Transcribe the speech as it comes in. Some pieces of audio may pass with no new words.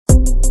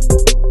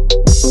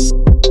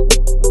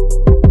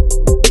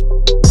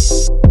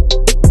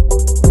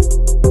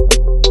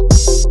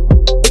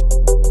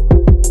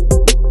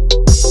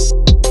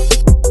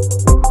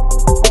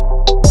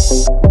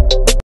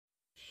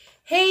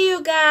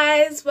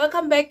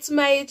welcome back to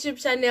my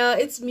YouTube channel.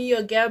 It's me,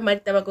 your girl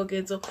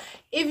Marita.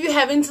 If you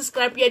haven't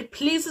subscribed yet,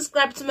 please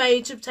subscribe to my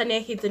YouTube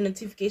channel, hit the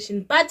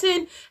notification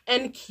button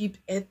and keep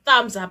a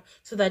thumbs up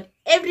so that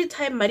every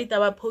time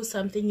Marita posts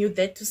something you're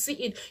there to see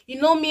it. You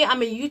know me,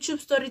 I'm a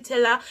YouTube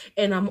storyteller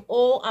and I'm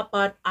all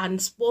about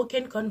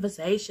unspoken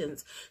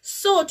conversations.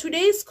 So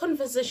today's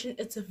conversation,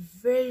 it's a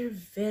very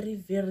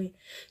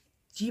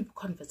deep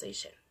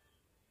conversation.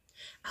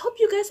 I hope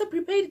you guys are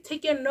prepared to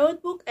take your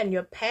notebook and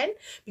your pen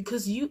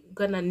because you're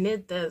gonna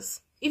need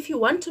this. If you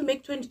want to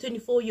make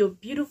 2024 your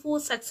beautiful,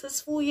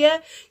 successful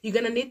year, you're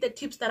gonna need the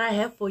tips that I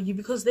have for you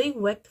because they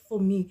worked for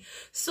me.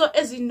 So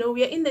as you know,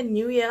 we are in the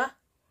new year.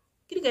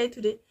 Today,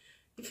 the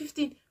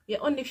 15th. We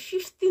are on the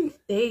 15th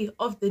day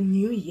of the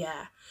new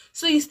year.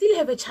 So you still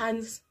have a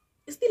chance.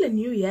 It's still a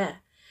new year.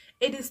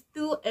 It is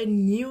still a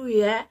new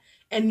year.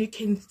 And you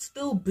can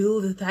still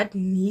build that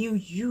new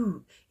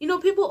you. You know,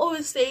 people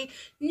always say,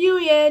 new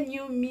year,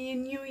 new me,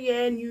 new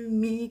year, new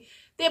me.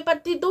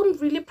 But they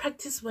don't really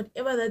practice what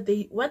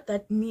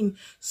that means.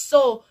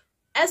 So,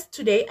 as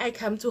today, I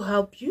come to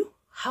help you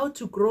how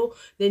to grow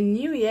the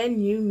new year,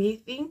 new me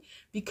thing.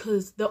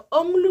 Because the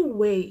only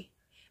way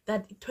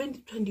that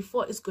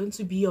 2024 is going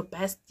to be your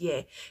best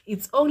year,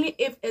 it's only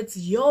if it's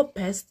your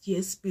best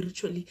year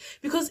spiritually.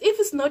 Because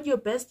if it's not your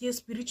best year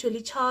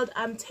spiritually, child,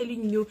 I'm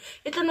telling you,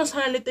 it's not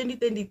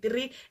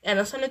 2023 and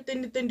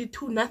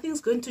 2022,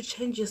 nothing's going to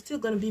change. You're still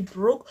going to be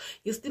broke,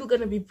 you're still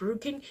going to be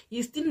broken,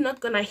 you're still not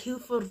going to heal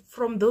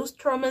from those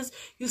traumas,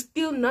 you're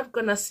still not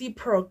going to see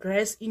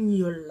progress in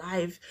your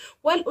life.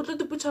 While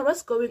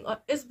what's going on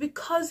is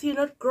because you're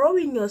not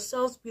growing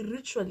yourself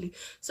spiritually.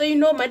 So you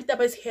know, Marita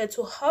is here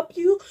to help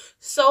you.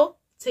 So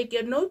take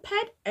your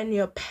notepad and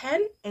your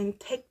pen and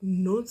take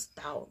notes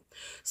down.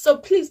 So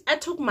please, I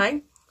took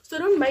mine. So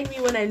don't mind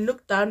me when I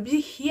look down.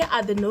 Here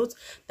are the notes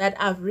that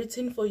I've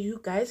written for you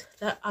guys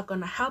that are going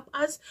to help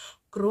us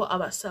grow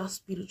ourselves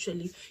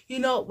spiritually. You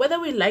know, whether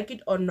we like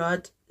it or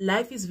not,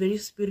 life is very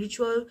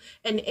spiritual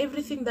and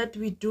everything that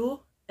we do,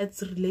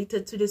 it's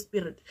related to the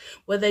spirit.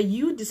 Whether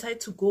you decide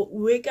to go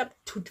wake up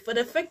for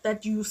the fact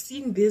that you're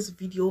seeing this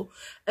video,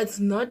 it's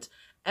not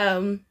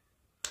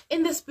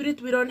in the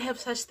spirit. We don't have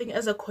such thing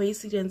as a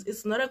coincidence.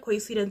 It's not a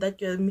coincidence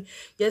that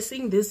you're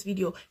seeing this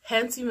video.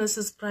 Hence, you must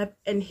subscribe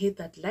and hit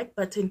that like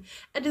button.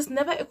 It is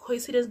never a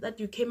coincidence that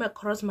you came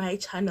across my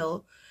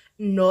channel.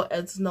 No,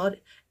 it's not.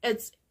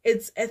 It's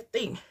a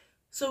thing.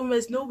 So we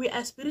must know we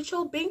are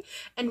spiritual being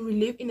and we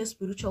live in a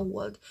spiritual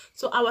world.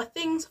 So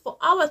for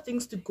our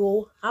things to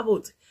go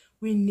about,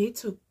 we need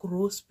to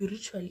grow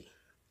spiritually.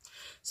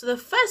 So the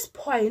first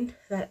point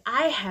that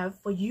I have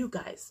for you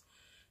guys,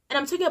 and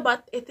I'm talking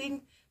about a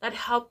thing that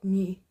helped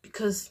me,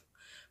 because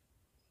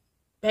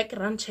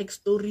background check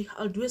story,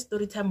 I'll do a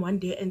story time one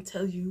day and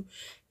tell you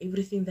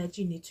everything that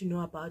you need to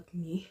know about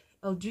me.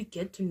 I'll do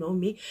get to know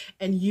me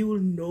and you will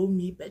know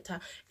me better,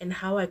 and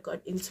how I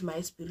got into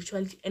my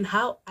spirituality and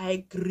how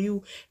I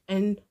grew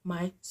in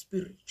my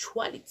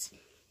spirituality.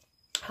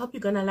 I hope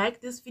you're gonna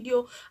like this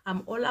video.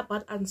 I'm all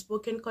about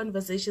unspoken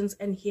conversations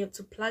and here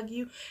to plug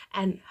you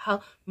and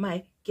how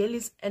my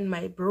girlies and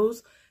my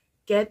bros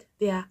get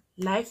their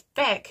life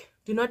back.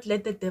 Do not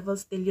let the devil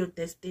steal your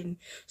destiny.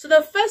 So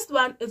the first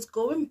one is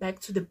going back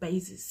to the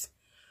basis.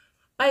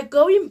 By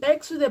going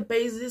back to the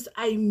basis,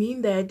 I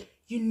mean that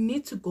you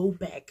need to go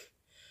back.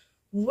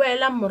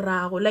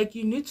 Like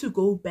you need to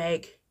go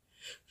back.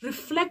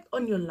 Reflect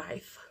on your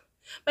life.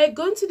 By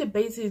going to the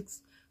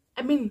basics,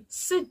 I mean,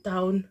 sit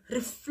down,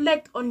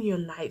 reflect on your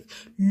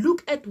life.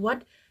 Look at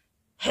what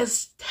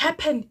has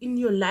happened in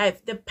your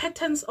life, the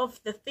patterns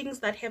of the things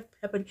that have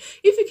happened.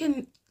 If you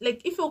can,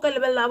 like, if you can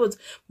level out,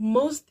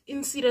 most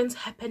incidents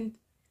happen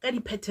at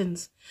the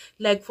patterns.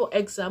 Like, for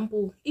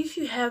example, if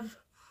you have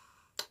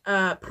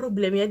a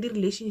problem in the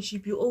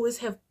relationship, you always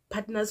have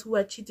partners who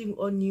are cheating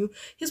on you.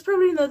 He's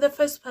probably not the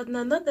first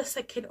partner, not the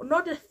second, or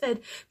not the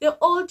third. They're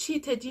all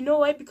cheated. You know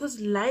why? Because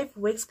life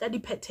works at the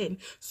pattern.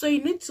 So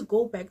you need to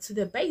go back to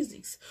the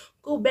basics.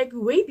 Go back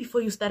way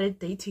before you started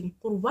dating.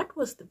 Or what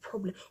was the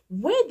problem?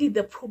 Where did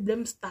the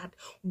problem start?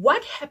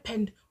 What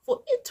happened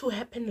for it to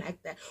happen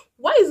like that?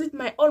 Why is it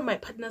all my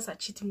partners are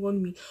cheating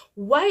on me?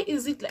 Why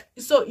is it like?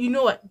 So you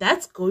know what?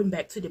 That's going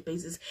back to the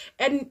basics.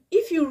 And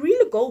if you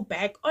really go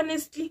back,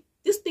 honestly,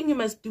 this thing you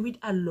must do it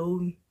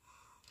alone,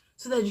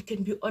 so that you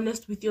can be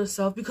honest with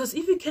yourself. Because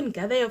if you can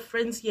gather your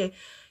friends here,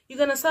 you're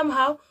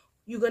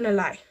gonna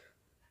lie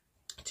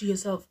to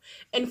yourself.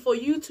 And for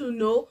you to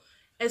know,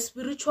 a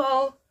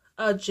spiritual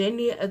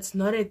journey, it's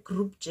not a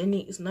group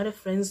journey, it's not a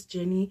friend's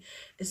journey,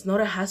 it's not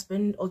a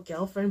husband or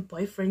girlfriend,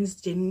 boyfriend's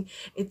journey.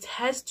 It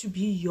has to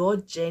be your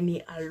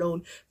journey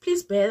alone.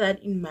 Please bear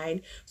that in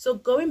mind. So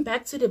going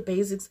back to the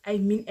basics, I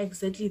mean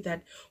exactly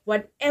that.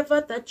 Whatever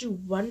that you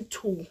want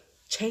to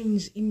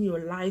change in your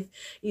life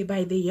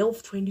by the year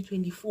of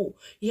 2024,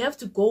 you have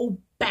to go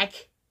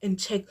back and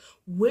check,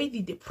 where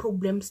did the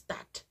problem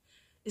start?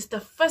 It's the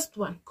first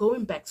one,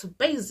 going back to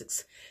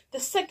basics. The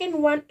second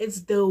one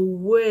is the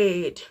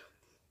word.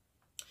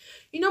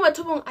 You know what,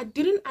 I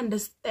didn't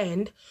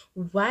understand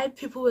why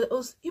people were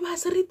also, you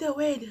must read the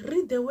word,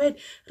 read the word,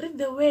 read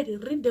the word,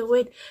 read the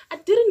word. I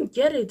didn't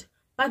get it.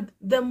 But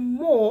the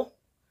more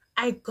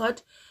I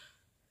got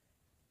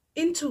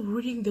into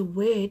reading the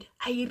word,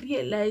 I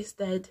realized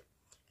that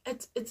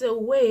it's a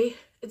way,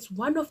 it's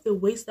one of the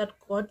ways that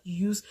God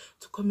used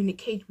to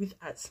communicate with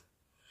us.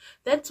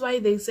 That's why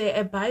they say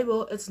a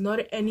Bible, it's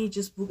not any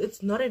just book,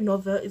 it's not a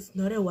novel, it's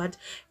not a what.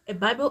 A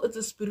Bible is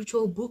a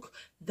spiritual book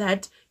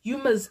that you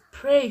must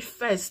pray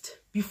first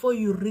before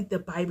you read the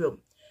Bible.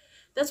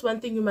 That's one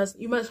thing, you must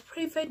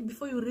pray first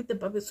before you read the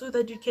Bible, so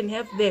that you can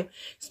have the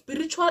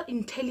spiritual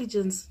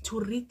intelligence to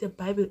read the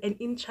Bible and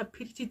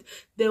interpret it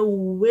the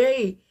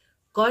way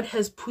God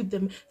has put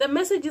them. The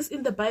messages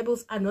in the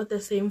Bibles are not the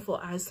same for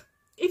us.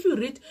 If you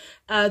read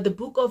the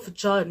book of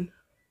John,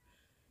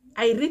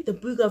 I read the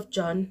book of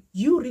John,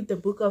 you read the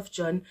book of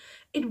John,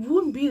 it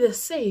won't be the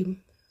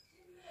same.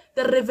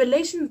 The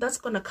revelation that's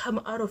going to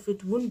come out of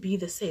it won't be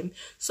the same.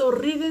 So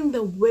reading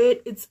the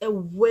word, it's a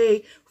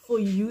way for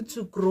you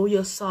to grow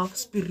yourself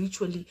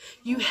spiritually.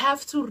 You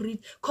have to read,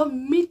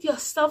 commit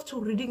yourself to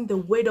reading the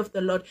word of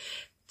the Lord.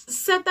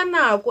 Set an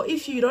hour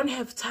if you don't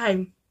have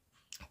time.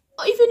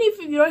 Even if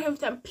you don't have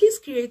time, please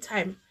create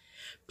time.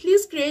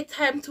 Please create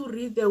time to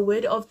read the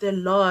word of the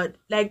Lord.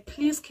 Like,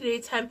 please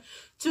create time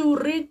to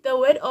read the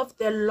word of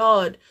the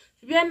Lord.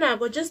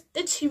 Just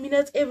 30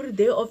 minutes every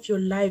day of your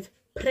life.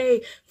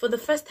 Pray. For the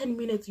first 10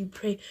 minutes you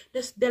pray.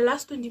 The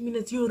last 20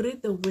 minutes you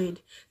read the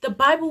word. The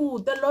Bible,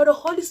 the Lord, the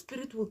Holy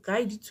Spirit will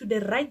guide you to the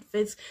right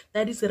verse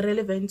that is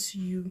relevant to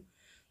you.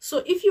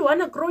 So if you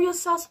want to grow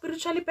yourself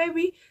spiritually,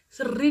 baby,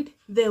 read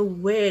the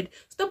word.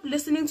 Stop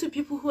listening to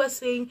people who are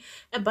saying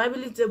a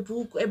Bible is a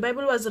book, a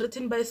Bible was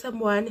written by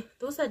someone.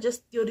 Those are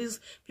just theories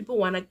people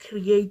want to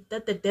create,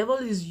 that the devil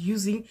is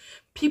using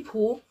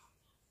people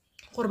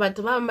to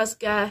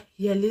the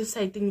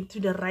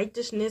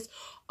righteousness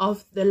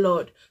of the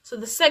Lord. So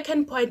the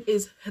second point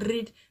is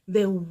read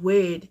the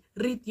word.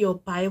 Read your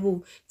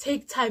Bible.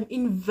 Take time.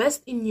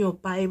 Invest in your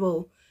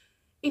Bible.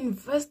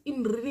 Invest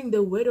in reading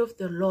the word of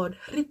the Lord.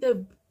 Read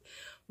the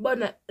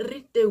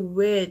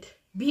word.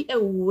 Be a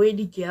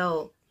word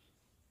girl.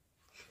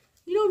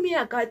 You know me,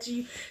 I got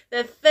you.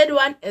 The third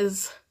one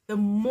is the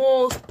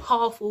most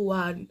powerful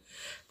one.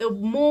 The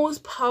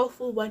most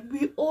powerful one.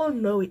 We all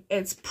know it.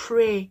 It's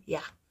prayer.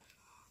 Yeah.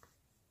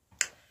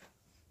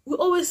 We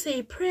always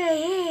say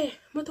pray.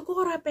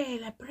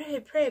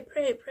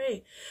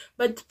 Pray.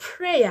 But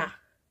prayer,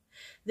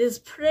 there's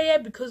prayer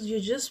because you're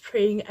just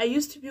praying. I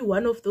used to be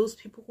one of those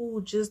people who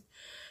would just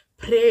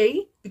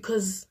pray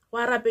because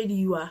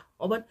you are.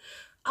 But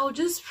I'll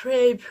just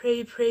pray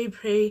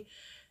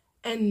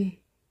and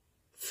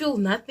feel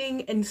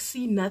nothing and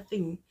see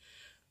nothing.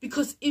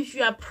 Because if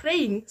you are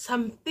praying,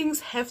 some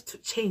things have to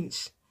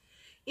change.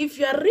 If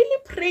you are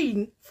really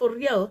praying for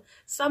real,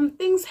 some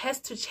things has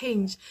to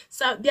change.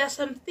 So there are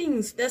some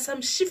things, there's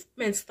some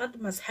shiftments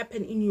that must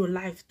happen in your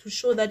life to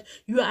show that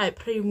you are a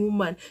praying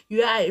woman,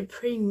 you are a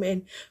praying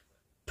man.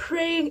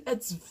 Praying,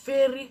 it's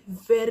very,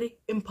 very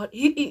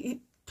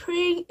important.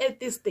 Praying, it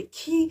is the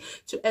key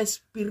to a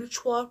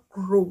spiritual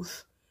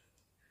growth.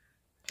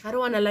 I don't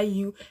want to lie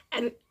you.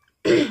 And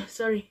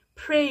sorry,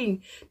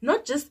 praying,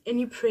 not just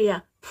any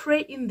prayer,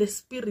 pray in the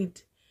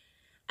spirit.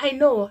 I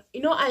know,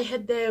 I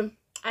had the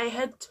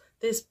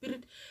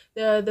spirit,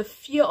 the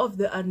fear of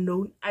the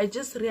unknown. I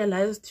just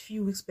realized a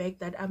few weeks back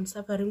that I'm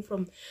suffering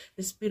from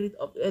the spirit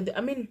of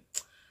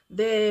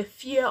the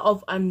fear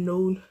of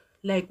unknown.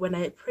 Like when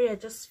I pray, I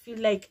just feel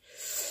like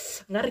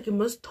and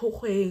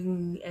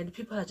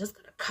people are just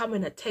gonna come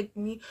and attack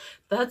me.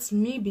 That's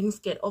me being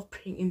scared of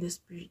praying in the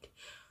spirit.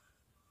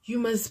 You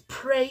must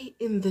pray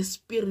in the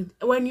spirit.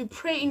 When you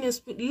pray in your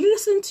spirit,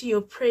 listen to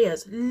your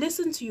prayers,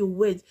 listen to your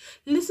words,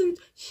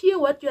 hear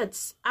what you are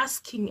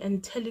asking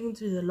and telling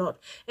to the Lord.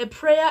 A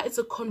prayer is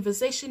a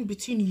conversation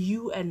between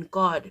you and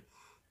God.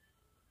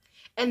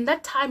 And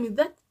that time,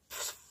 that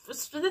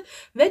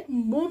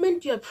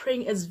moment you are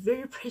praying is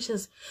very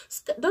precious.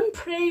 Don't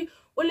pray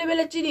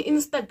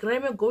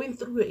Instagram, going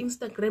through your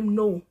Instagram.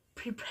 No,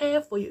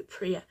 prepare for your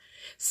prayer.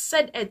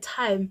 Set a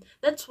time.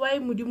 That's why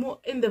Mudimu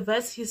in the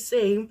verse he's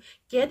saying,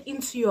 get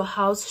into your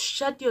house,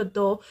 shut your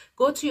door,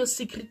 go to your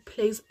secret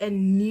place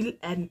and kneel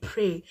and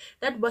pray.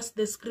 That's what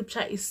the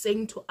scripture is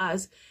saying to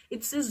us.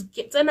 It says,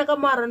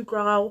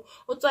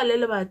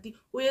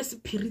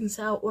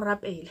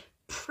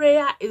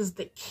 prayer is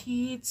the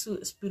key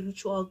to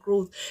spiritual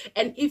growth.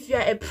 And if you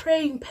are a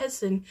praying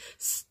person,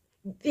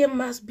 there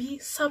must be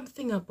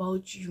something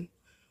about you.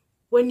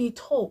 When you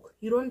talk,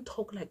 you don't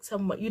talk like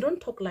someone. You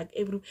don't talk like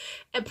everyone.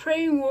 A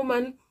praying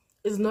woman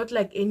is not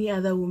like any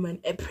other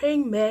woman. A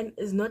praying man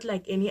is not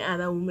like any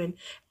other woman,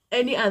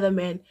 any other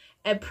man.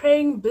 A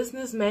praying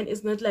businessman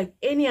is not like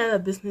any other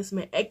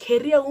businessman. A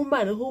career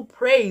woman who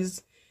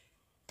prays,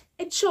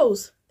 it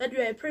shows that you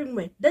are a praying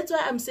man. That's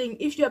why I'm saying,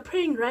 if you are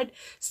praying right,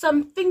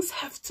 some things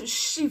have to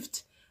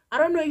shift. I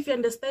don't know if you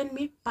understand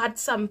me, but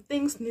some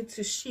things need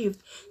to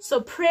shift.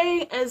 So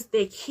praying is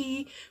the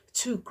key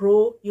to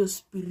grow your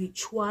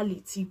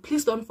spirituality.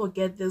 Please don't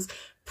forget this.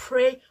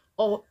 Pray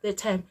all the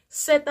time.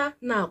 Seta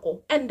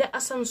nako. And there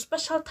are some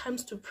special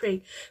times to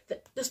pray.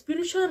 The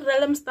spiritual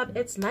realm starts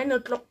at 9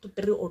 o'clock to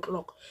 3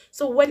 o'clock.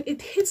 So when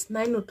it hits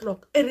 9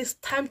 o'clock, it is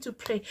time to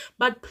pray.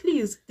 But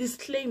please,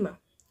 disclaimer,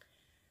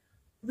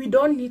 we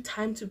don't need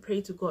time to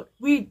pray to God.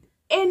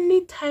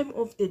 Any time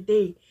of the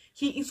day,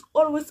 He is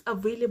always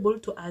available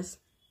to us.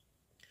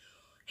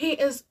 He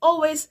is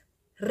always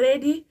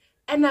ready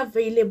and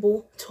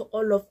available to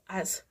all of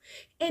us.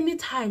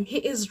 Anytime, He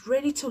is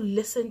ready to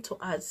listen to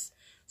us.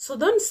 So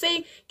don't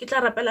say,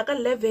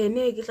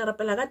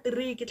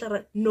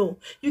 no,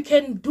 you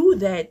can do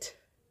that,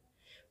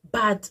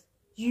 but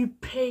you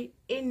pray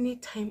any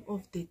time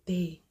of the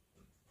day.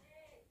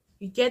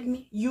 You get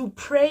me? You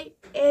pray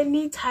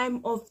any time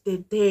of the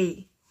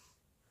day.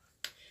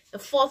 The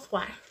fourth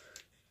one,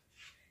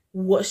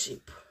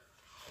 worship.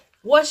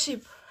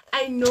 Worship,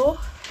 I know,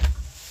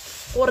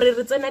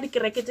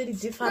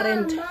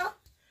 different.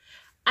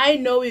 I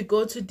know we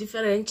go to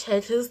different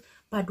churches,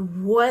 but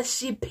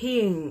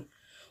worshiping,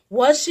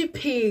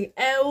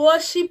 a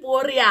worship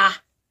warrior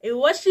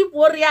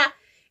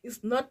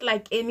is not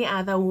like any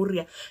other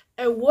warrior.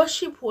 A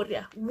worship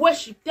warrior,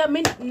 worship. I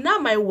mean, now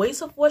my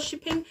ways of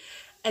worshiping,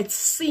 it's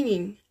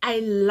singing. I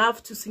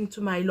love to sing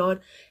to my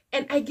Lord,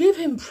 and I give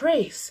Him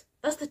praise.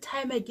 That's the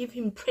time I give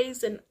Him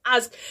praise and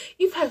ask.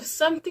 If I have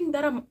something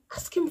that I'm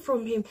asking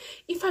from Him,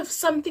 if I have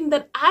something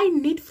that I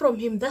need from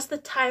Him, that's the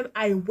time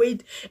I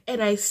wait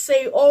and I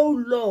say,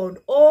 oh Lord,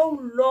 oh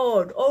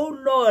Lord, oh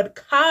Lord,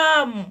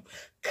 come,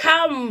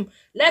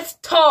 let's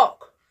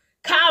talk,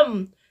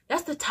 come.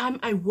 That's the time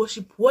I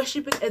worship.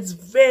 Worshiping is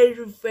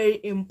very,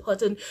 very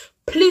important.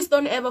 Please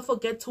don't ever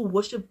forget to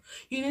worship.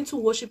 You need to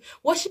worship.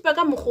 Worship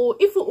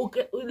if you,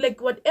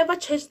 like whatever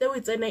church there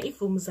is, if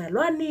you're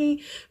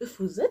Mzalwani, if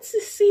you're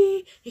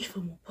ZCC, if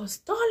you're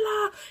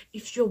Apostola,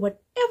 if you're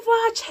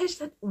whatever church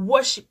that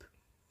worship.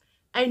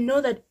 I know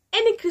that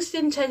any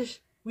Christian church,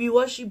 we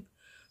worship.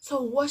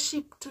 So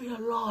worship to your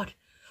Lord.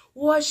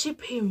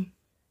 Worship Him.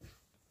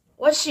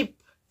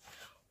 Worship.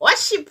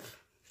 Worship.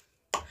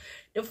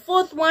 The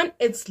fourth one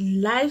is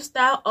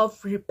lifestyle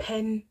of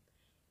repent.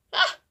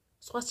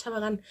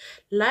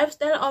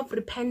 Lifestyle of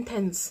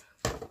repentance.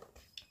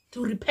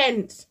 To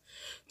repent.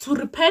 To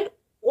repent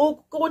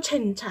or go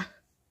change.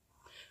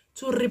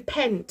 To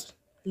repent.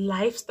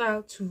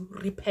 Lifestyle to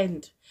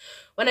repent.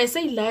 When I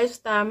say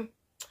lifestyle,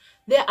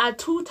 there are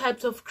two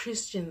types of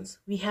Christians.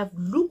 We have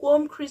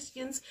lukewarm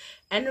Christians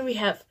and we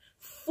have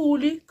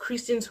fully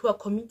Christians who are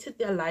committed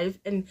their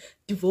life and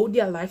devote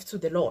their life to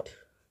the Lord.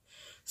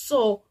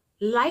 So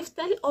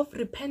lifestyle of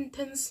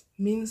repentance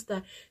means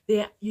that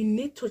you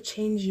need to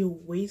change your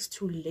ways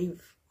to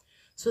live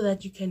so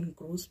that you can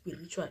grow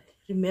spiritually.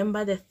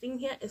 Remember, the thing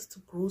here is to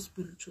grow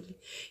spiritually.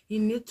 You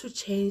need to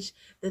change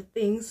the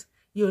things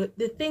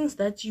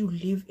that you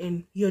live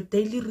in. Your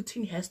daily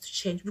routine has to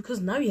change, because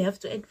now you have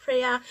to add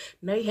prayer,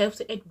 now you have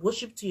to add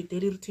worship to your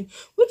daily routine,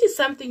 which is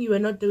something you were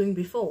not doing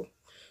before.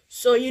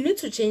 So you need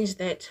to change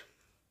that.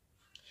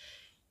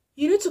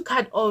 You need to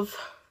cut off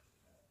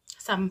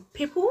some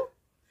people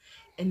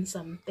and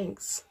some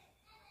things.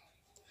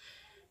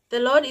 The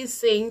Lord is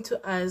saying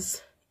to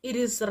us, it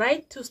is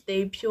right to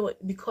stay pure,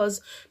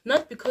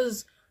 not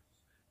because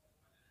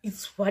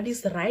it's what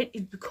is right,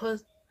 it's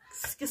because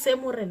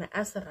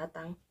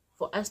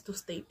for us to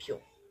stay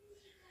pure.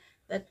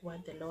 That's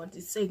what the Lord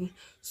is saying.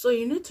 So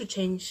you need to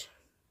change.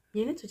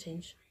 You need to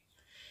change.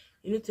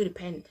 You need to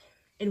repent.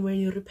 And when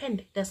you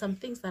repent, there's some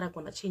things that are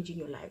going to change in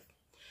your life.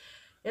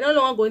 You're no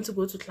longer going to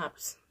go to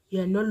clubs.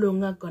 You're no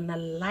longer gonna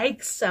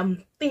like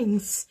some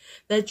things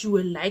that you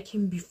were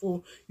liking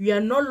before. You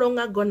are no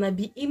longer gonna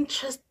be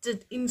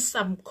interested in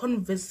some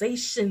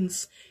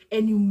conversations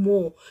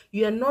anymore.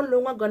 You are no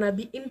longer gonna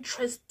be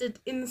interested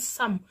in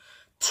some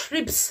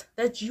trips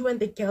that you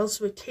and the girls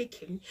were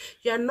taking.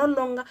 You are no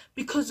longer,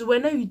 because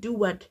when you do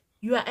what?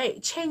 You are a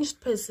changed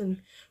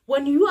person.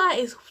 When you are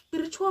a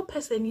spiritual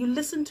person, you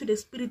listen to the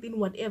Spirit in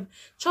whatever.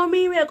 Show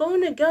me, we are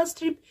going on a girls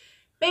trip.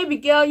 Baby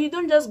girl, you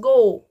don't just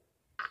go.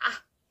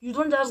 You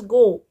don't just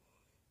go.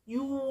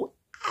 You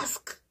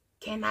ask,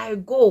 can I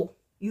go?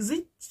 Is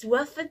it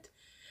worth it?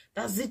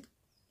 Does it,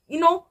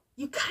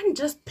 you can't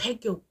just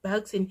pack your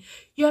bags and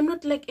you're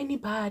not like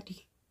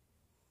anybody.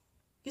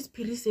 This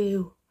Spirit say,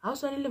 you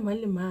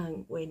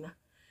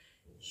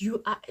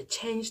are a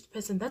changed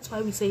person. That's why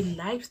we say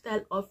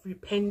lifestyle of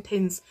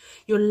repentance.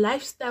 Your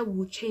lifestyle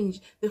will change.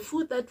 The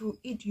food that you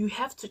eat, you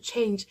have to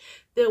change.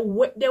 The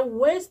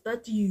words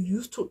that you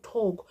used to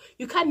talk,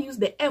 you can't use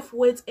the F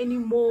words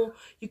anymore.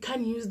 You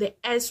can't use the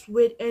S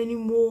word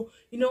anymore.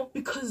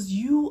 Because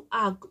you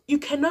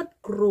cannot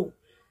grow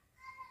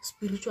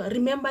spiritual.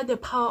 Remember the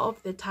power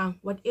of the tongue.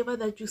 Whatever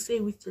that you say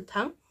with your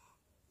tongue,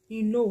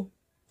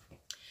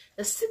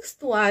 The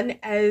sixth one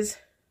is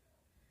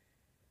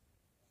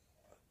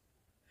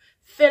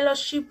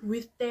fellowship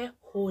with the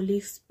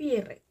Holy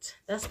Spirit.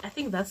 I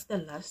think that's the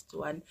last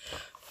one.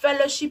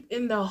 Fellowship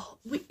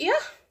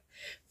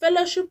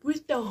fellowship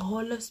with the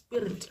Holy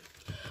Spirit.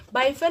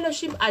 By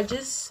fellowship, I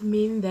just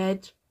mean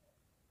that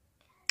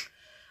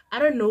I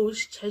don't know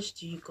which church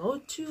do you go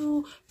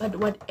to, but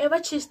whatever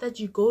church that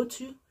you go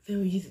to,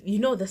 you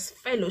know this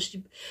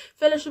fellowship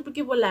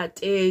ke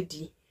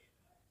bolatedi.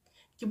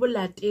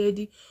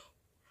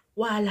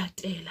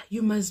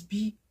 You must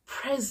be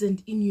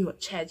present in your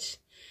church.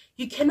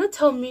 You cannot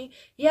tell me,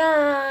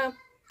 yeah,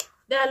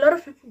 there are a lot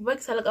of people who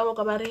work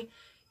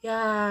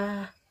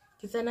yeah,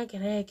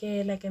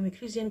 like I'm a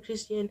Christian,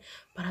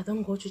 but I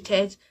don't go to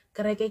church.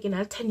 I can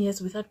have 10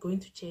 years without going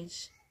to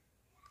church.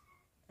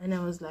 And I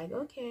was like,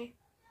 okay,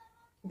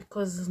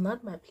 because it's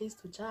not my place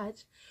to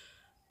judge.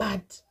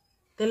 But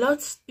the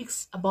Lord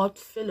speaks about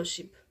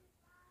fellowship,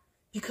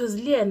 because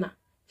Liana,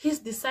 his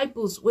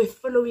disciples were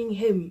following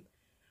him.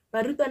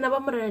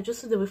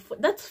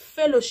 That's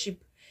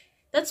fellowship.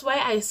 That's why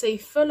I say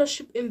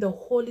fellowship in the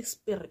Holy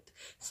Spirit.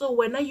 So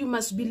when you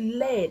must be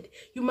led,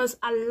 you must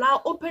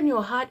open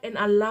your heart and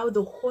allow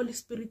the Holy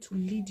Spirit to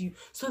lead you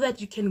so that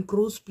you can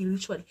grow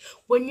spiritually.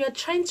 When you're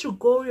trying to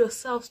grow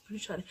yourself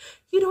spiritually,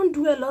 you don't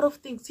do a lot of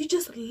things. You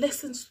just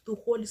listen to the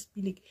Holy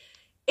Spirit.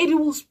 It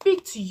will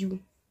speak to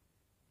you.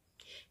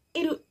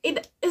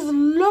 It as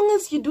long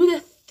as you do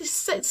the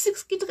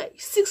six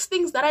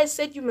things that I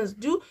said you must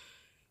do,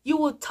 you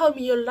will tell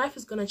me your life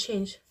is going to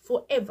change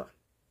forever.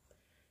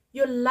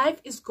 Your life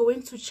is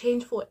going to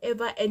change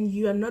forever, and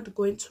you are not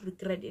going to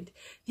regret it.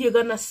 You're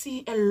going to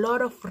see a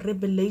lot of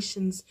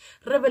revelations.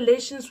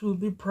 Revelations will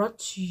be brought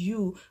to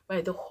you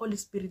by the Holy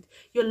Spirit.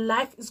 Your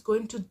life is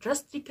going to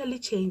drastically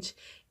change,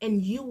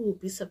 and you will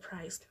be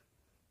surprised.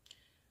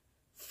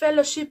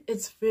 Fellowship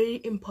is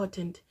very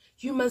important.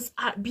 You must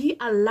be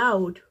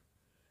allowed,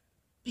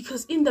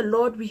 because in the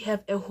Lord we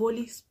have a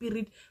Holy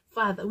Spirit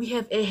Father. We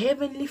have a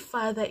heavenly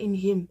Father in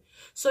him.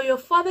 So your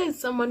Father is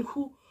someone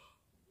who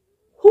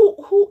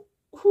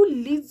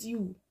leads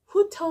you,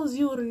 who tells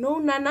you, no,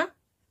 Nana,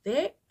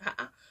 there,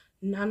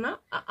 Nana,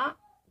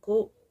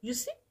 go. You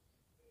see?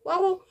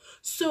 Wow.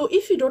 So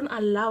if you don't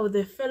allow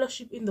the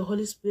fellowship in the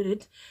Holy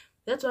Spirit,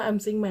 that's why I'm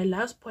saying my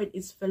last point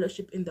is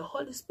fellowship in the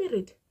Holy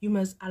Spirit. You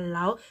must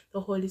allow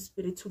the Holy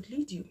Spirit to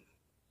lead you.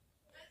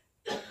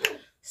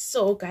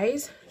 So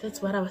guys,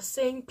 that's what I was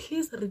saying.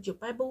 Please read your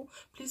Bible.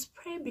 Please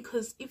pray,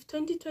 because if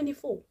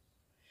 2024,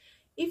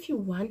 if you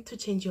want to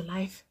change your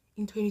life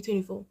in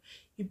 2024,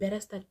 you better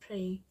start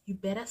praying. You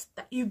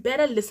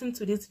better listen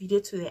to this video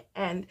to the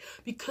end,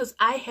 because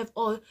I have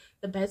all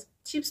the best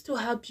tips to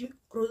help you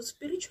grow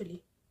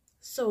spiritually.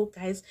 So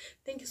guys,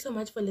 thank you so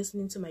much for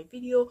listening to my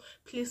video.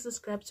 Please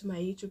subscribe to my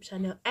YouTube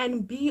channel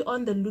and be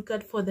on the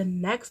lookout for the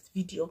next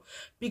video,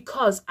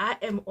 because I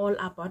am all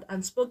about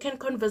unspoken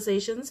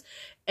conversations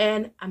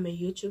and I'm a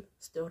YouTube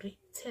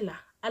storyteller.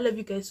 I love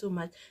you guys so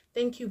much.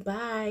 Thank you.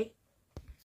 Bye.